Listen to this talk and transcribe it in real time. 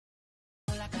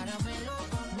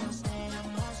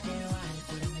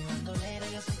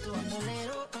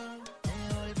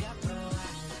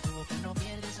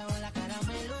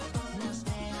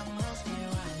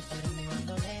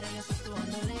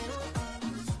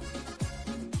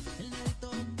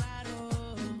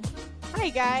Hi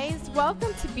guys,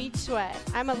 welcome to Beach Sweat.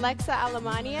 I'm Alexa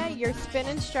Alemania, your spin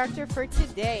instructor for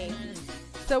today.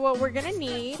 So what we're gonna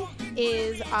need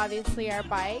is obviously our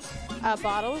bike, a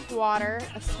bottle of water,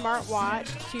 a smartwatch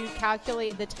to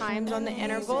calculate the times on the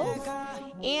intervals,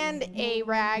 and a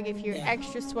rag if you're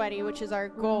extra sweaty, which is our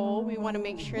goal. We want to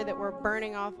make sure that we're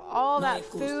burning off all that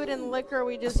food and liquor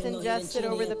we just ingested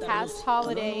over the past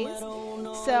holidays.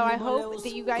 So I hope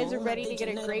that you guys are ready to get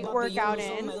a great workout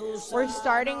in. We're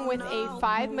starting with a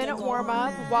 5-minute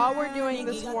warm-up. While we're doing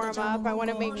this warm-up, I want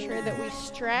to make sure that we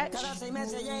stretch.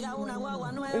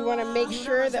 We want to make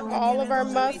sure that all of our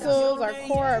muscles, our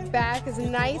core, our back is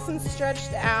nice and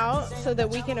stretched out so that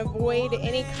we can avoid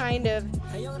any kind of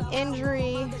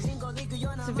injury.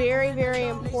 It's very, very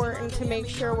important to make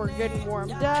sure we're good and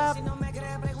warmed up. You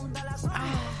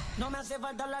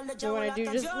want to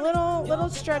do just little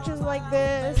stretches like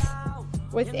this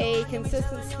with a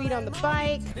consistent speed on the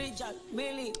bike.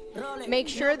 Make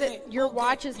sure that your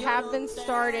watches have been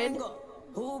started.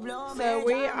 So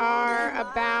we are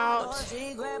about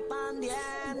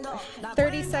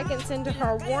 30 seconds into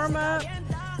our warm-up.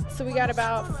 So we got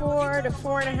about 4 to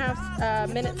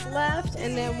 4.5 minutes left,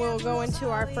 and then we'll go into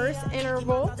our first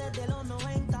interval.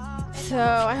 So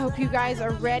I hope you guys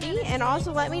are ready, and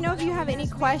also let me know if you have any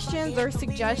questions or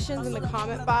suggestions in the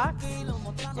comment box,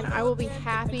 and I will be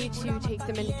happy to take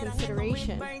them into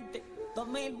consideration.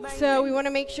 So we want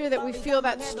to make sure that we feel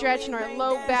that stretch in our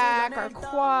low back, our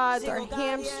quads, our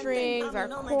hamstrings, our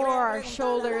core, our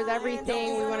shoulders,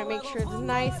 everything. We want to make sure it's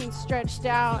nice and stretched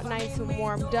out, nice and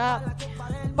warmed up.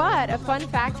 But a fun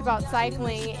fact about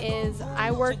cycling is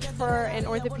I worked for an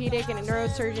orthopedic and a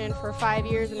neurosurgeon for 5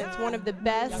 years, and it's one of the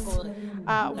best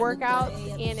workouts,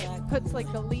 and it puts like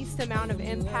the least amount of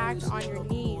impact on your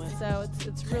knees. So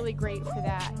it's really great for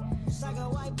that.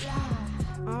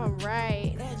 All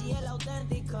right,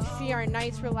 see our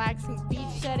nice relaxing beach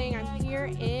setting. I'm here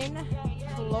in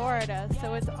Florida,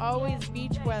 so it's always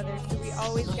beach weather, so we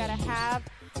always got to have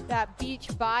that beach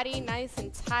body nice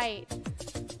and tight.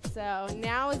 So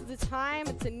now is the time.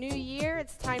 It's a new year.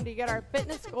 It's time to get our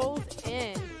fitness goals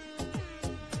in.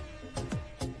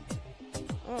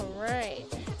 All right,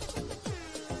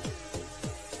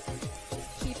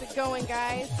 keep it going,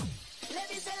 guys.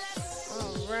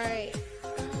 All right.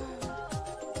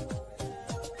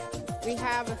 We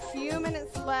have a few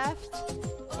minutes left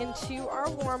into our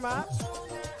warm-up.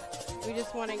 We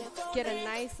just want to get a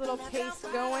nice little pace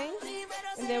going,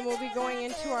 and then we'll be going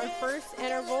into our first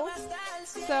interval.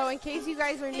 So in case you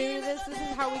guys are new to this, this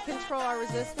is how we control our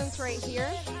resistance right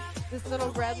here, this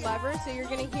little red lever. So you're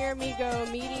going to hear me go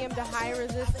medium to high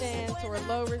resistance or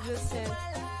low resistance.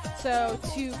 So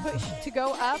to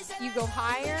go up, you go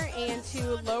higher, and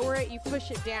to lower it, you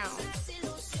push it down.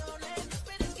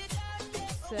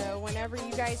 So whenever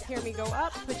you guys hear me go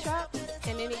up, push up,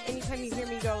 and anytime you hear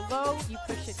me go low, you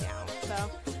push it down. So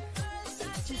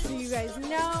just so you guys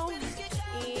know,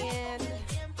 and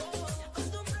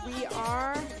we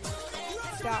are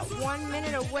about 1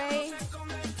 minute away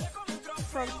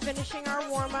from finishing our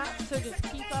warm-up. So just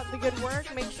keep up the good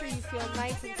work. Make sure you feel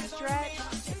nice and stretched,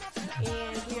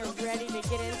 and we are ready to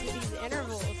get into these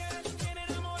intervals.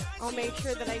 I'll make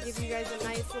sure that I give you guys a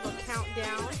nice little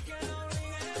countdown.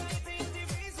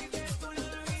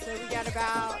 So we got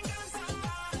about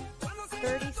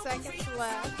 30 seconds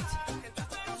left.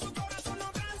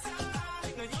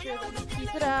 Make sure that we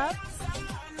keep it up.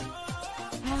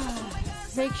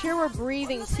 Make sure we're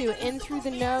breathing too, in through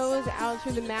the nose, out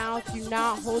through the mouth. Do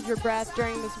not hold your breath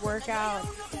during this workout.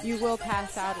 You will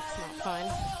pass out. It's not fun.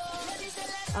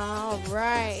 All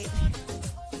right.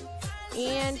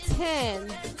 And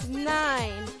 10,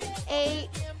 9, 8,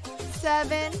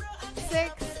 7,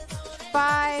 6,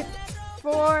 5,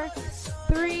 4,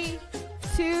 3,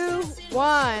 2,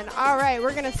 1. All right,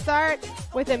 we're going to start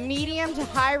with a medium to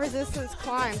high resistance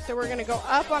climb. So we're going to go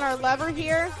up on our lever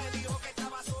here.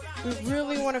 We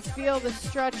really want to feel the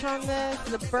stretch on this,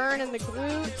 the burn in the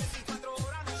glutes.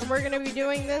 And we're going to be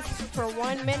doing this for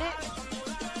 1 minute.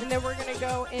 And then we're going to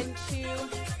go into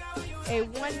a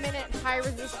 1 minute high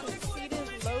resistance seated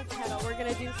low pedal. We're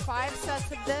going to do 5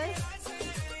 sets of this.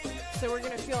 So we're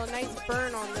going to feel a nice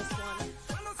burn on this one.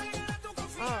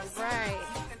 All right,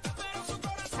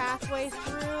 halfway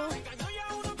through.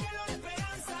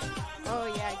 Oh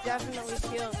yeah, I definitely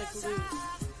feel the glutes.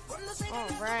 All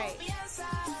right,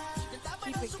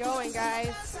 keep it going,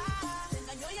 guys.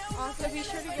 Also, be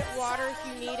sure to get water if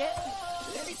you need it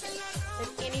at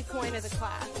any point of the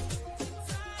class.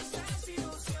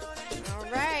 All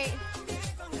right,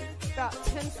 about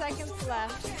 10 seconds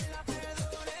left.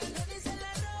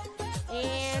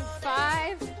 And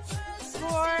 5,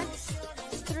 4,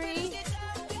 3,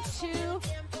 2,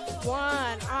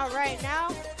 All right,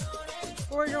 now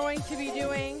we're going to be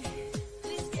doing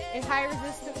a high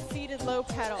resistance seated low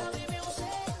pedal.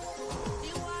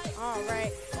 All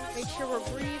right, make sure we're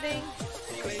breathing.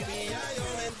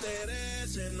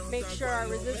 Make sure our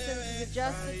resistance is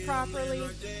adjusted properly.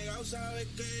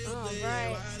 All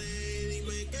right.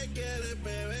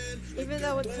 Even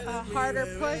though it's a harder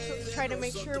push, let's try to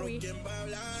make sure we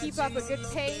keep up a good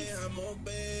pace.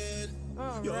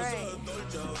 All right.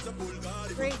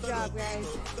 Great job, guys.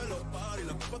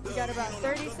 We got about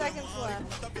 30 seconds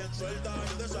left.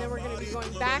 And then we're going to be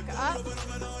going back up.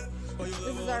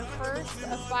 This is our first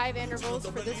of 5 intervals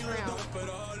for this round.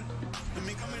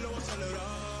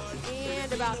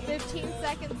 And about 15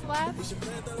 seconds left.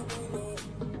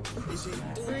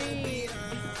 Breathe.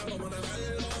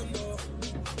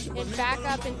 And back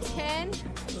up in 10,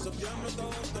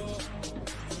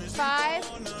 5,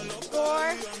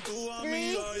 4,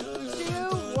 3, 2,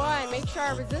 1. Make sure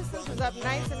our resistance is up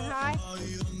nice and high.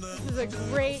 This is a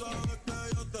great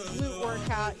glute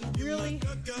workout. You really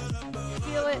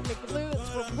feel it in the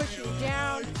glutes. We're pushing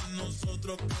down.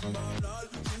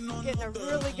 Getting a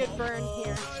really good burn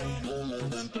here.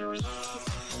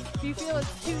 If you feel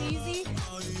it's too easy,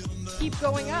 keep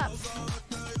going up.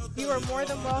 You are more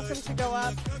than welcome to go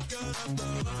up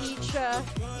each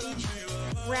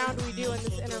round we do in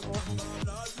this interval.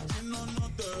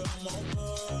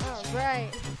 All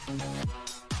right.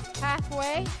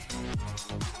 Halfway.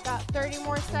 About 30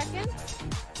 more seconds.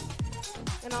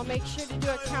 And I'll make sure to do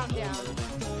a countdown.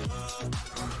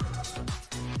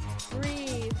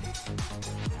 Breathe.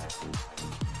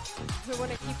 We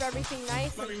want to keep everything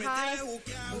nice and high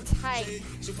and tight.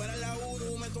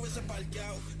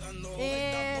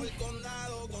 And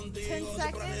 10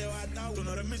 seconds.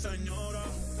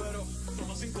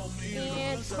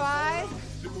 And 5,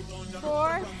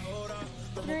 4,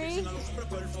 3,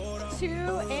 2,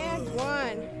 and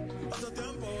 1.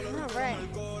 All right.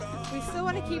 We still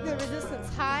want to keep the resistance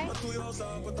high.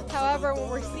 However, when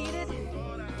we're seated,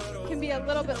 it can be a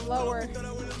little bit lower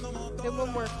than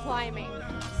when we're climbing.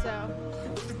 So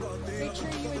make sure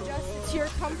you adjust it to your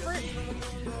comfort,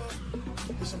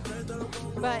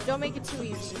 but don't make it too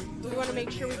easy. We want to make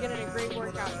sure we get in a great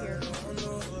workout here.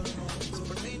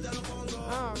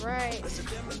 All right.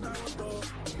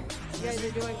 You guys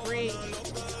are doing great.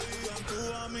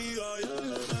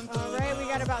 All right, we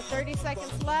got about 30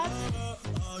 seconds left.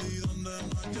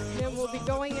 Then we'll be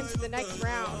going into the next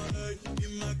round.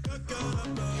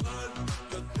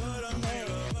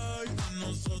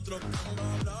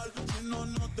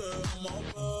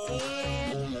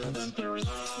 And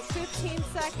 15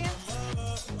 seconds.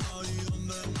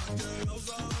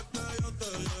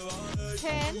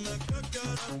 10,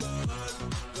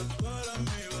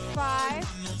 5,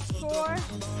 4,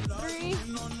 3,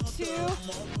 2,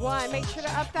 1. Make sure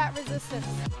to up that resistance.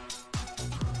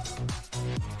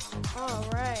 All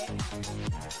right.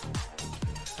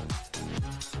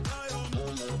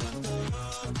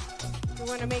 We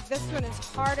want to make this one as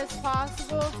hard as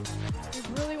possible. We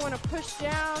really want to push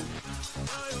down.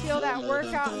 Feel that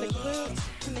workout in the glutes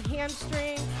and the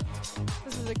hamstrings.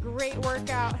 This is a great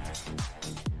workout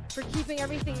for keeping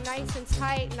everything nice and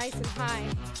tight, nice and high.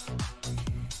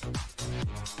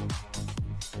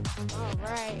 All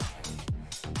right.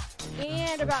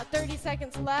 And about 30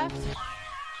 seconds left.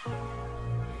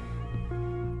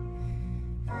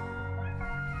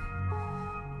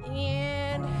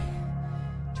 And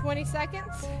 20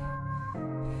 seconds.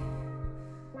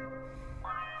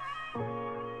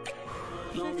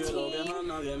 15.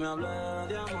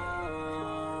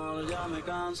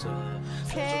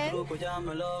 10.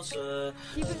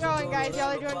 Keep it going, guys.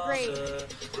 Y'all are doing great.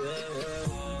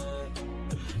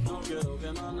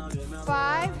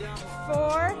 5,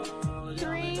 4,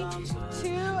 3, 2,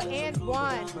 and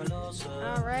 1.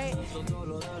 All right.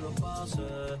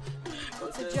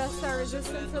 Let's adjust our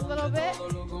resistance a little bit.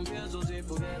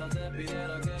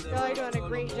 Y'all are doing a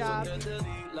great job.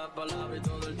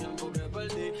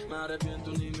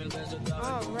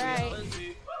 All right.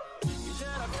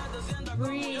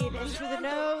 Breathe in through the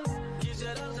nose,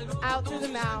 out through the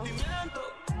mouth.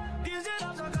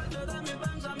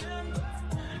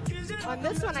 On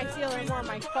this one, I feel it more in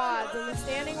my quads. In the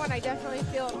standing one, I definitely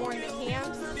feel it more in the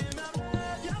hams.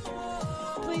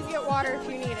 Please get water if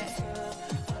you need it.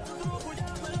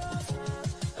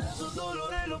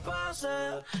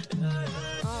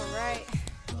 All right.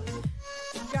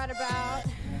 We've got about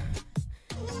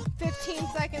 15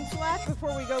 seconds left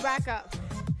before we go back up.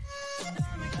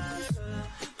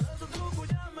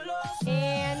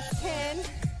 And 10.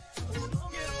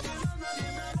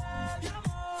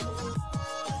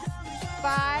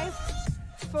 5,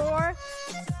 4,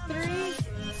 3,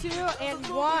 2, and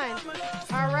 1.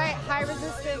 All right, high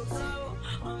resistance.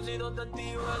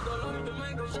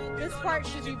 This part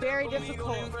should be very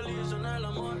difficult.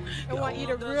 I want you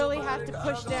to really have to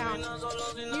push down.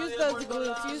 Use those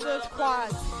glutes, use those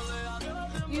quads,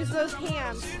 use those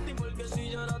hams,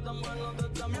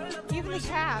 even the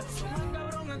calves.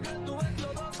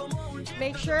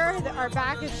 Make sure that our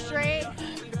back is straight,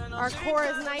 our core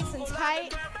is nice and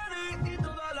tight.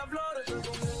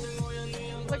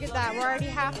 Look at that, we're already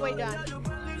halfway done.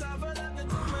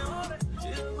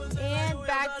 And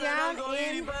back down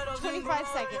in 25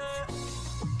 seconds.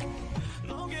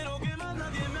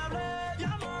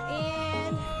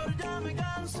 And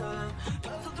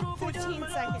 15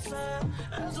 seconds.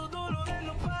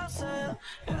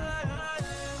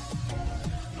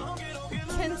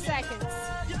 Ten seconds.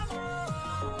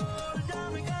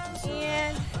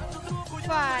 And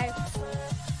 5,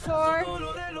 4,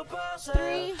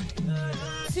 3,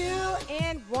 2,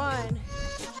 and 1.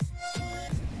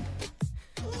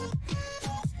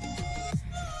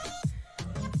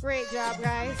 Great job,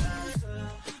 guys.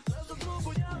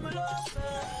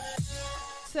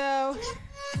 So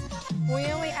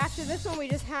after this one, we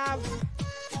just have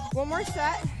one more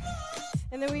set,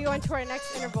 and then we go into our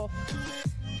next interval.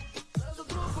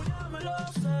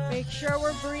 Make sure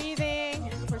we're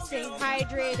breathing, we're staying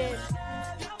hydrated.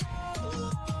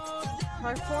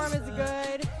 Our form is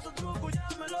good.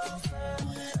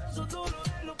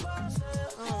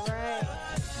 All right.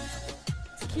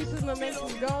 Let's keep the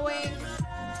momentum going.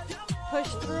 Push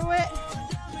through it.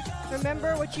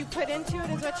 Remember, what you put into it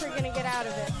is what you're going to get out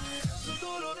of it.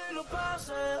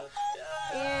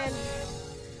 And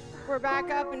we're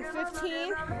back up in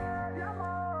 15.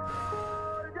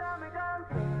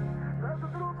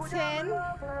 10.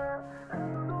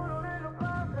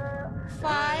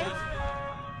 5.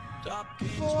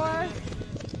 4.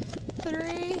 3, 2,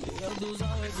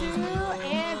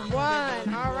 and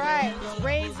 1. All right,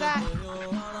 raise that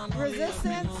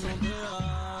resistance.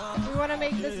 We want to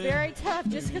make this very tough.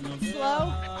 Just because it's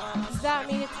slow does not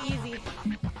mean it's easy.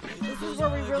 This is where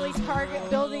we really target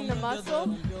building the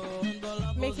muscle,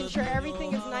 making sure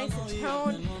everything is nice and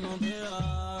toned.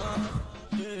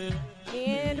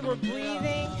 And we're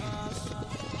breathing.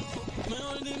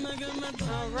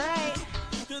 All right.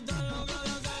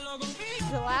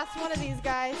 The last one of these,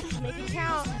 guys. Make it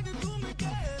count.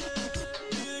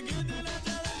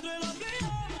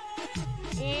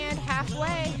 And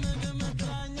halfway.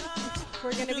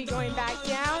 We're going to be going back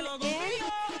down in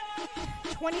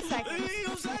 20 seconds.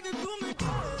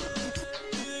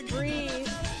 Breathe.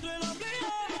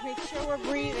 Make sure we're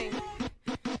breathing.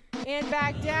 And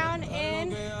back down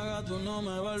in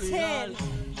 10.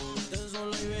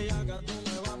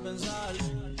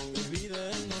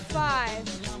 5,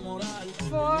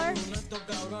 4,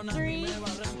 3,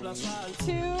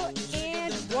 2,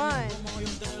 and 1.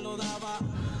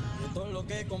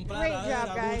 Great job,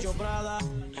 guys. All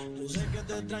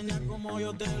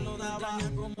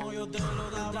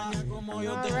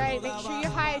right, make sure you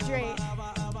hydrate.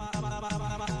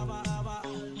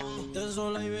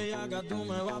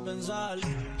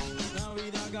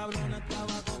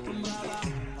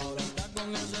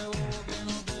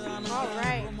 All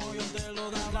right,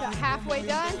 about halfway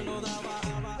done.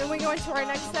 Then we go into our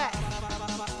next set.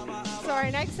 So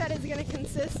our next set is going to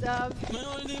consist of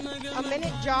a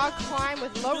minute jog climb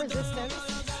with low resistance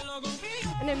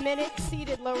and a minute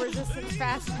seated low resistance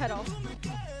fast pedal.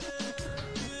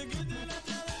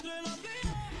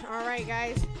 All right,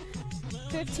 guys,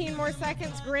 15 more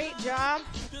seconds. Great job.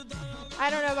 I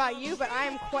don't know about you, but I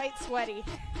am quite sweaty.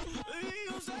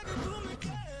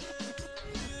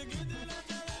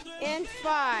 In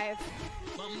 5,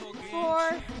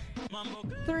 4,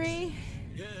 3,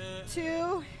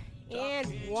 2, and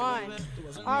 1.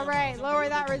 All right, lower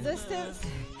that resistance.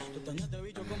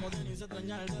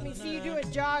 Let me see you do a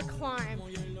jog climb.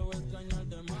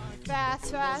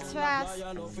 Fast, fast, fast.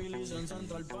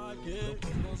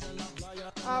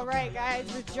 All right,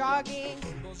 guys, we're jogging.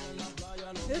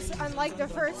 This, unlike the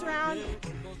first round,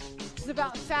 is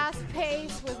about fast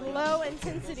pace with low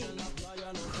intensity.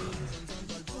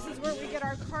 This is where we get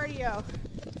our cardio.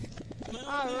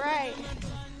 All right.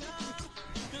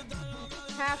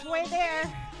 Halfway there.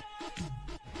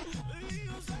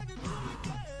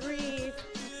 Breathe.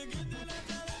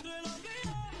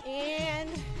 And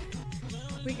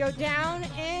we go down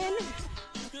in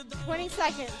 20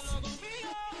 seconds.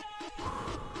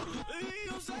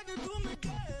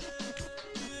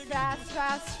 Fast,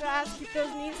 fast, fast. Keep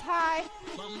those knees high.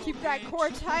 Keep that core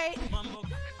tight.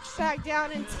 Back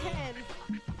down in 10.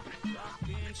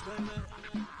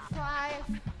 5,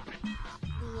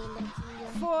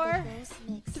 4,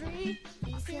 3,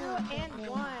 2, and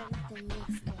 1.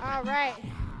 All right.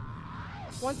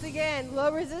 Once again,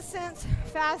 low resistance,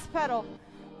 fast pedal.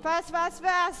 Fast, fast,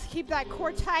 fast. Keep that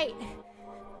core tight.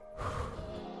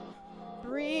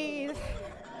 Breathe.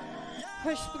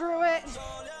 Push through it.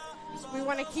 We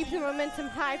want to keep the momentum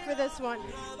high for this one.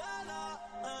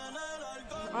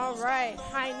 All right,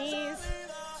 high knees.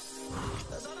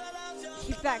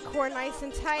 Keep that core nice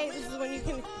and tight. This is when you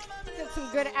can get some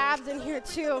good abs in here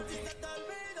too.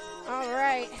 All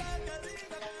right.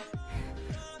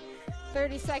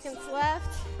 30 seconds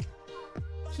left.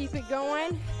 Keep it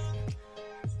going.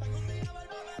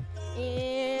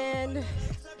 And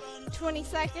 20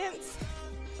 seconds.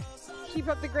 Keep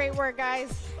up the great work,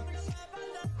 guys.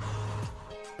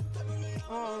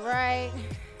 All right.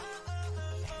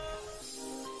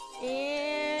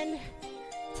 And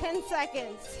 10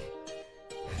 seconds.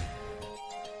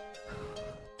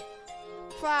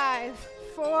 5,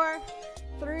 4,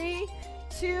 3,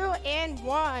 2, and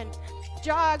 1.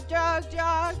 Jog, jog,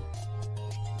 jog.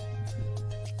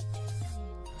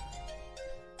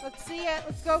 Let's see it.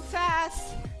 Let's go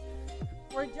fast.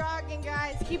 We're jogging,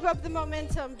 guys. Keep up the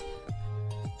momentum.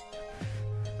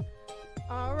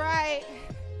 All right.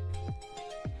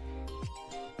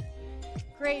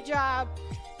 Great job.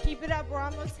 Keep it up. We're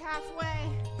almost halfway.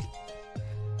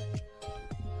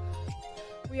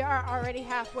 We are already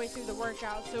halfway through the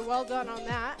workout, so well done on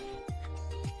that.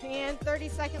 And 30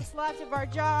 seconds left of our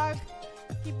jog.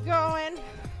 Keep going.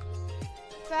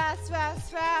 Fast,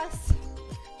 fast, fast.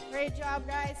 Great job,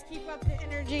 guys. Keep up the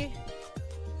energy.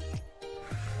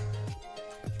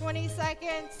 20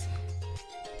 seconds.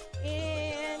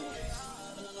 And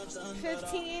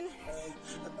 15.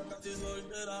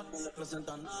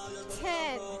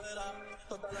 10.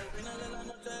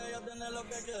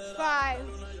 5,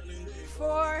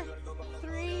 4,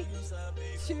 3,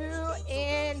 2,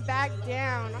 and back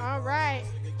down. All right.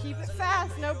 Keep it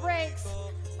fast, no breaks.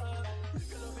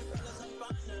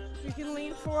 You can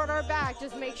lean forward or back.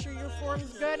 Just make sure your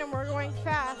form's good and we're going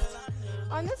fast.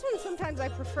 On this one, sometimes I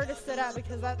prefer to sit up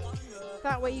because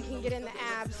that way you can get in the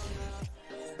abs.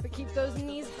 But keep those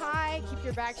knees high, keep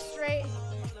your back straight,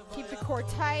 keep the core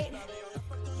tight,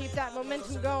 keep that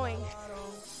momentum going.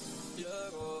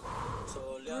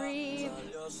 Breathe.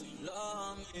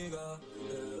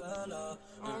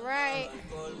 All right.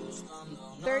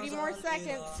 30 more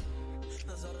seconds.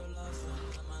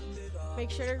 Make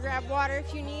sure to grab water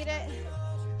if you need it.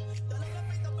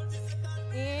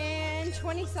 And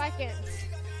 20 seconds.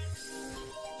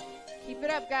 Keep it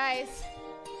up, guys.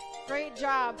 Great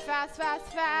job. Fast, fast,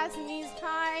 fast. Knees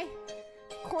high.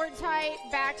 Core tight.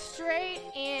 Back straight.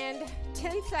 And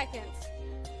 10 seconds.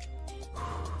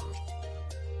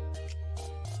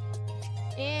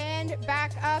 And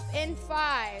back up in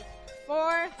 5,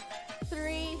 4,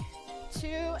 3, 2,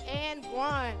 and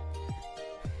 1.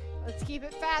 Let's keep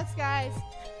it fast, guys.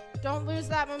 Don't lose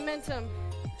that momentum.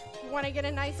 You want to get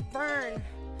a nice burn.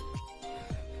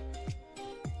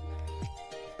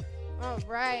 All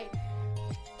right.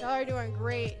 Y'all are doing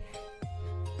great.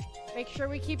 Make sure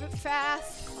we keep it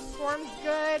fast. Form's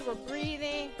good. We're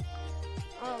breathing.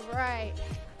 All right.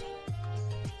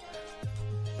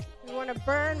 We want to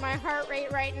burn. My heart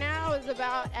rate right now is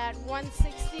about at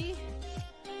 160,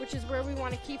 which is where we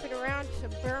want to keep it around to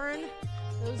burn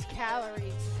those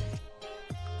calories.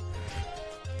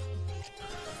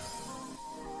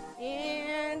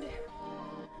 And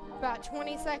about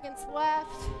 20 seconds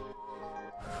left.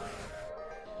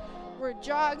 We're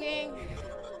jogging.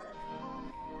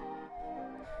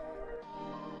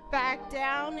 Back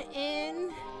down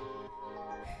in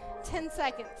 10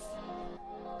 seconds.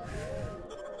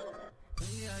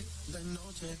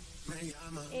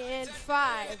 And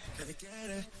 5,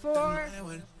 4,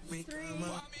 3, 2, and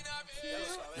 1.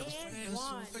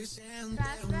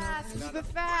 Fast, fast, keep it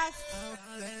fast.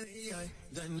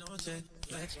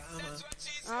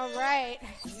 All right,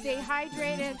 stay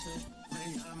hydrated.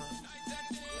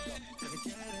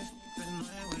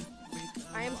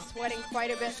 I am sweating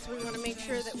quite a bit, so we want to make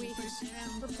sure that we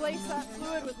replace that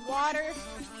fluid with water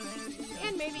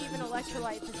and maybe even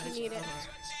electrolytes if you need it.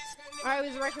 I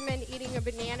always recommend eating a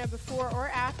banana before or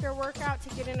after workout to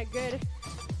get in a good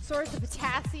source of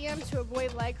potassium to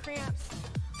avoid leg cramps.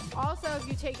 Also, if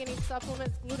you take any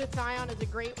supplements, glutathione is a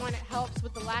great one. It helps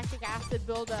with the lactic acid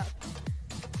buildup.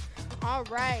 All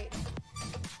right,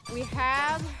 we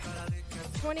have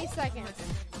 20 seconds.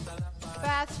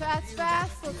 Fast, fast,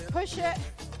 fast. Let's push it.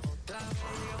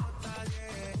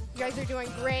 You guys are doing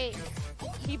great.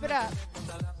 Keep it up.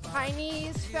 High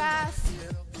knees, fast.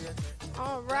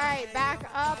 All right, back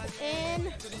up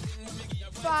in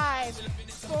 5,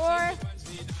 4,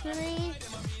 3,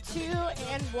 2,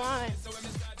 and 1.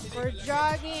 We're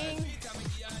jogging.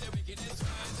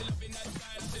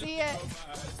 See it.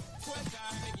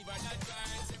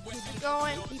 Keep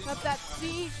going. Keep up that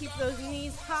speed. Keep those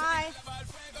knees high.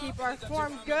 Keep our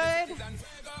form good.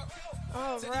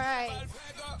 All right.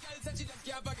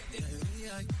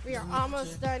 We are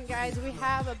almost done, guys. We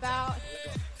have about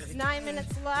 9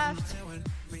 minutes left,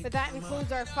 but that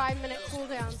includes our 5-minute cool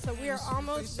down, so we are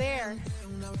almost there.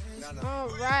 All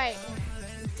right.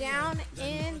 Down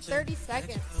in 30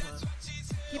 seconds.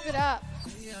 Keep it up.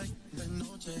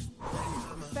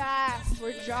 Fast.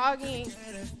 We're jogging.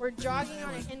 We're jogging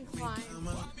on an incline.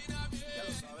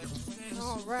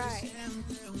 All right.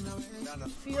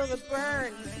 Feel the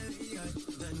burn.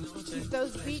 Keep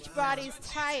those beach bodies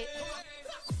tight.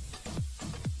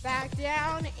 Back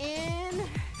down in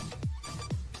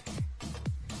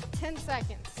 10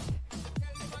 seconds.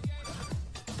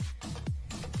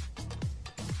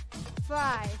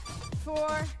 5,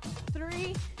 4,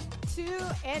 3, 2,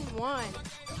 and 1.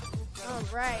 All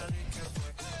right.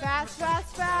 Fast,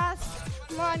 fast, fast.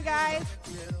 Come on, guys.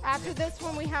 After this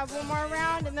one, we have one more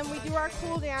round, and then we do our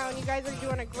cool down. You guys are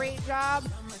doing a great job.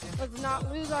 Let's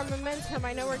not lose our momentum.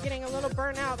 I know we're getting a little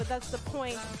burnt out, but that's the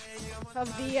point of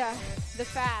the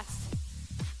fast.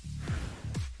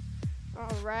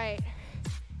 All right.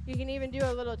 You can even do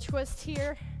a little twist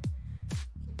here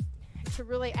to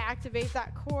really activate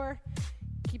that core.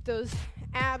 Keep those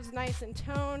abs nice and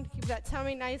toned. Keep that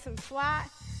tummy nice and flat.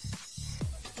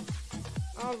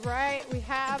 All right, we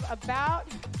have about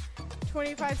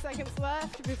 25 seconds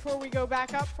left before we go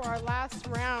back up for our last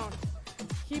round.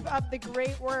 Keep up the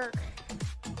great work.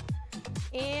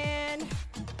 And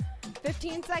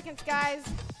 15 seconds, guys.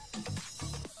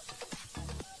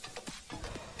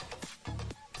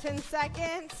 10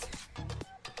 seconds.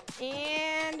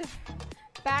 And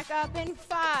back up in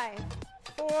 5,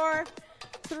 4,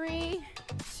 3,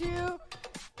 2,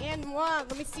 and 1.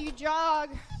 Let me see you jog.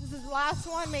 This is the last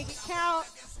one. Make it count.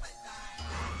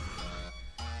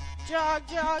 Jog,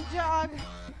 jog, jog.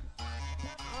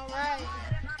 All right.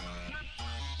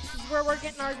 This is where we're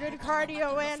getting our good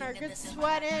cardio in, our good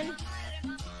sweat in.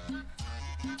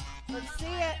 Let's see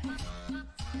it.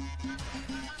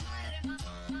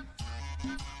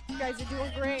 You guys are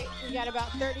doing great. We got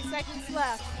about 30 seconds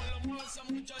left.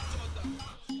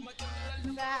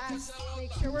 Fast.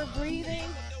 Make sure we're breathing.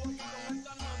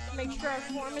 Make sure our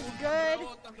form is good.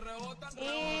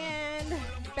 And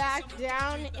back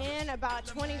down in about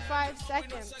 25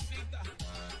 seconds.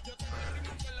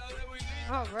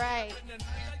 All right.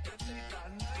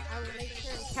 I will make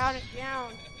sure and count it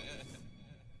down.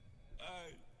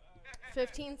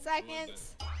 15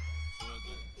 seconds.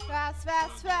 Fast,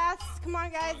 fast, fast. Come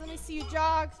on, guys. Let me see you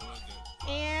jog.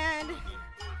 And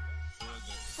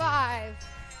 5,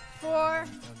 4,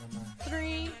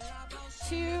 3,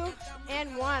 2,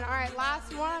 and 1. All right,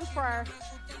 last one for our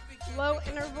low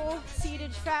interval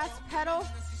seated fast pedal.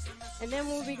 And then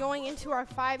we'll be going into our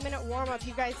 5-minute warm-up.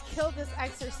 You guys killed this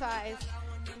exercise.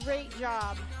 Great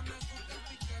job.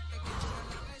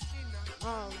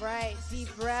 All right,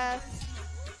 deep breath.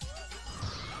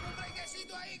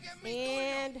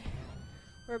 And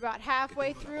we're about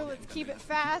halfway through. Let's keep it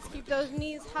fast. Keep those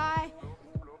knees high.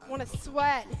 Want to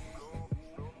sweat.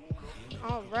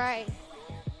 All right.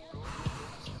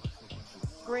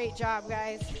 Great job,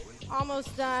 guys.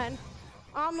 Almost done.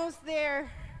 Almost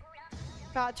there.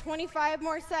 About 25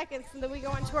 more seconds, and then we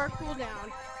go into our cool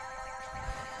down.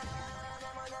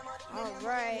 All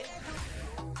right.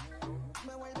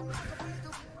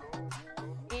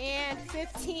 And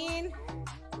 15.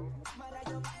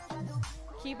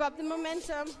 Keep up the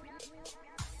momentum.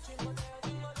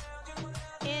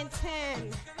 And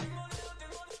 10.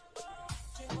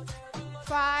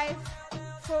 5,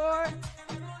 4,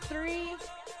 3,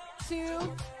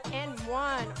 2, and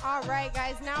 1. All right,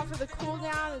 guys, now for the cool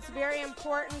down, it's very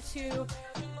important to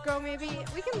go maybe,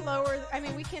 we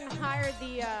can higher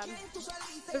the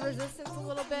resistance a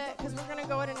little bit because we're gonna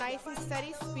go at a nice and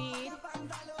steady speed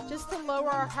just to lower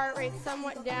our heart rate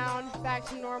somewhat down back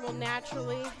to normal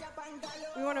naturally.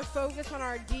 We wanna focus on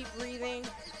our deep breathing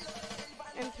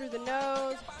in through the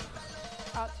nose,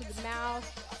 out through the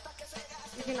mouth.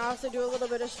 You can also do a little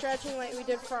bit of stretching like we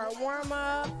did for our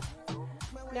warm-up.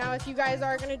 Now, if you guys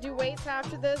are gonna do weights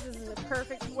after this is a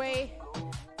perfect way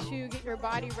to get your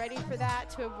body ready for that,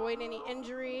 to avoid any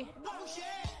injury.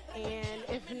 And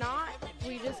if not,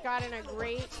 we just got in a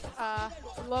great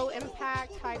low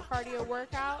impact, high cardio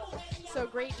workout. So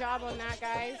great job on that,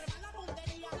 guys.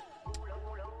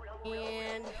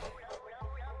 And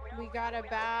We got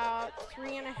about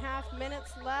 3.5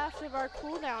 minutes left of our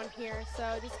cool down here,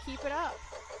 so just keep it up.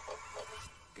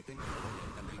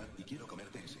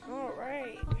 All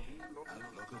right.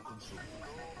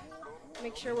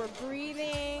 Make sure we're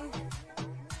breathing.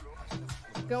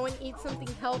 Go and eat something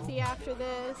healthy after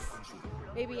this.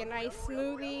 Maybe a nice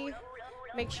smoothie.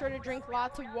 Make sure to drink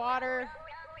lots of water.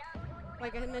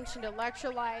 Like I mentioned,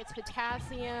 electrolytes,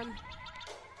 potassium.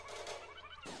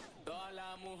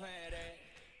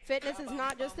 Fitness is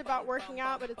not just about working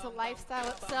out, but it's a lifestyle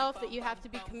itself that you have to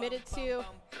be committed to.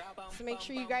 So make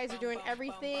sure you guys are doing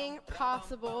everything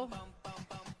possible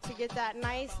to get that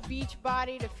nice beach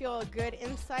body, to feel good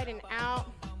inside and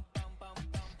out.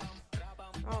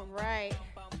 All right.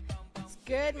 It's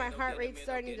good. My heart rate's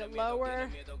starting to lower.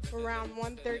 We're around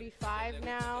 135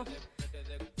 now.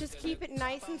 Just keep it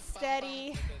nice and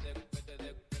steady.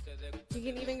 You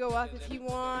can even go up if you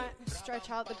want. Stretch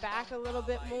out the back a little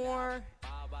bit more.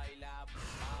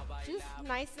 Just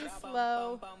nice and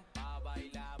slow.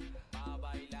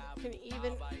 You can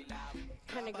even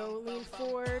kind of go lean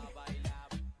forward.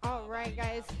 All right,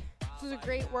 guys. This is a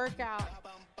great workout.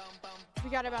 We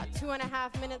got about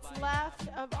 2.5 minutes left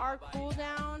of our cool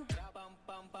down.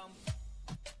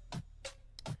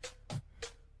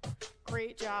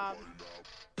 Great job.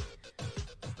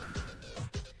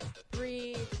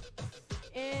 Breathe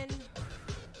in,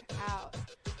 out.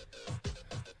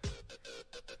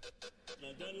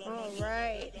 All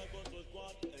right.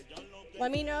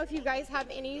 Let me know if you guys have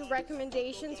any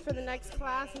recommendations for the next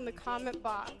class in the comment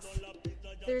box.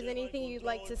 If there's anything you'd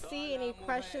like to see, any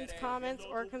questions, comments,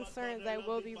 or concerns, I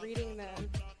will be reading them.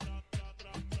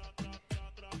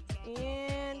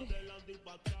 And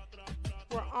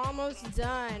we're almost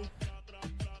done.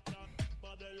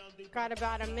 Got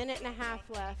about 1.5 minutes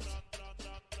left.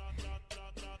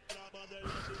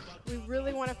 We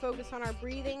really want to focus on our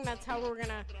breathing. That's how we're going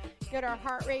to get our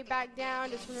heart rate back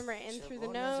down. Just remember, in through the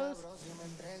nose,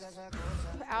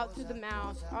 out through the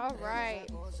mouth. All right.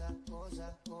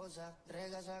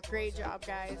 Great job,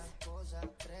 guys.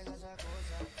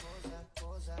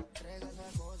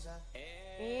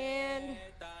 And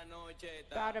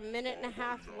about 1.5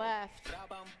 minutes left.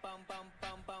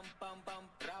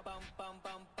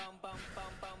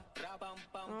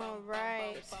 All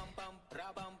right.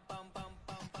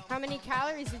 How many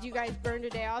calories did you guys burn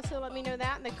today? Also, let me know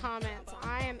that in the comments.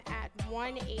 I am at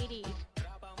 180.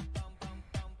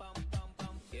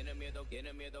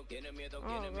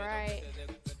 All right.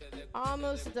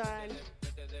 Almost done.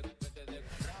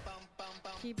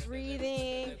 Keep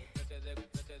breathing.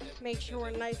 Make sure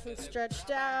we're nice and stretched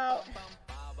out.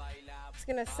 It's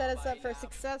going to set us up for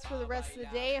success for the rest of the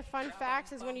day. A fun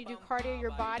fact is when you do cardio,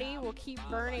 your body will keep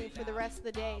burning for the rest of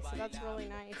the day. So that's really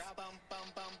nice.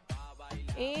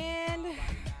 And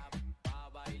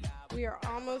we are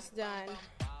almost done.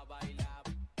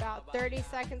 About 30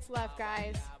 seconds left,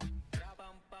 guys.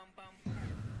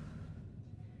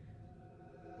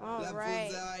 All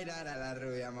right.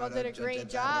 Well, did a great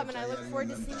job, and I look forward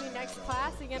to seeing you next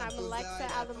class. Again, I'm Alexa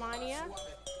Adamania.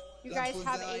 You guys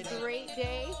have a great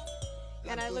day,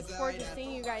 and I look forward to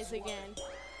seeing you guys again.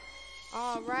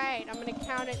 All right, I'm going to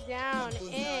count it down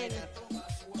in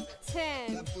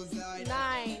 10,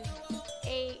 9,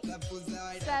 8,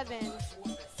 7,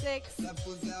 6,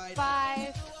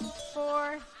 5,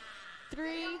 4,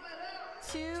 3,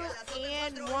 2,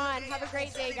 and 1. Have a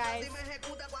great day, guys.